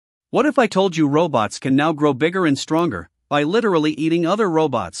What if I told you robots can now grow bigger and stronger by literally eating other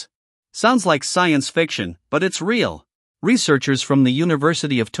robots? Sounds like science fiction, but it's real. Researchers from the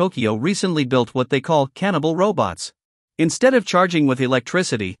University of Tokyo recently built what they call cannibal robots. Instead of charging with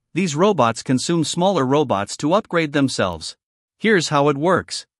electricity, these robots consume smaller robots to upgrade themselves. Here's how it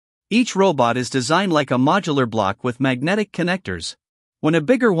works. Each robot is designed like a modular block with magnetic connectors. When a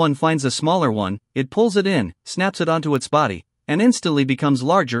bigger one finds a smaller one, it pulls it in, snaps it onto its body, and instantly becomes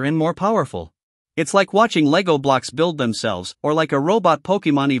larger and more powerful. It's like watching Lego blocks build themselves, or like a robot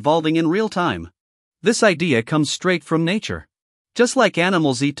Pokemon evolving in real time. This idea comes straight from nature. Just like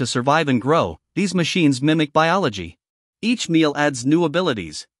animals eat to survive and grow, these machines mimic biology. Each meal adds new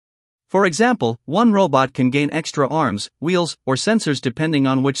abilities. For example, one robot can gain extra arms, wheels, or sensors depending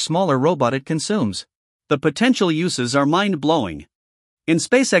on which smaller robot it consumes. The potential uses are mind-blowing. In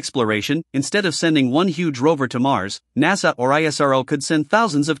space exploration, instead of sending one huge rover to Mars, NASA or ISRO could send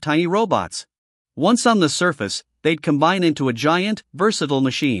thousands of tiny robots. Once on the surface, they'd combine into a giant, versatile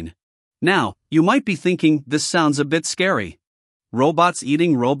machine. Now, you might be thinking this sounds a bit scary. Robots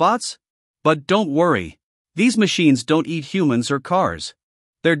eating robots? But don't worry. These machines don't eat humans or cars.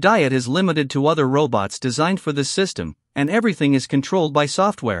 Their diet is limited to other robots designed for this system, and everything is controlled by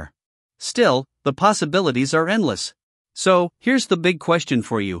software. Still, the possibilities are endless. So, here's the big question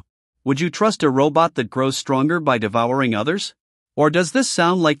for you. Would you trust a robot that grows stronger by devouring others? Or does this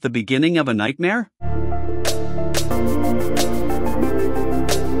sound like the beginning of a nightmare?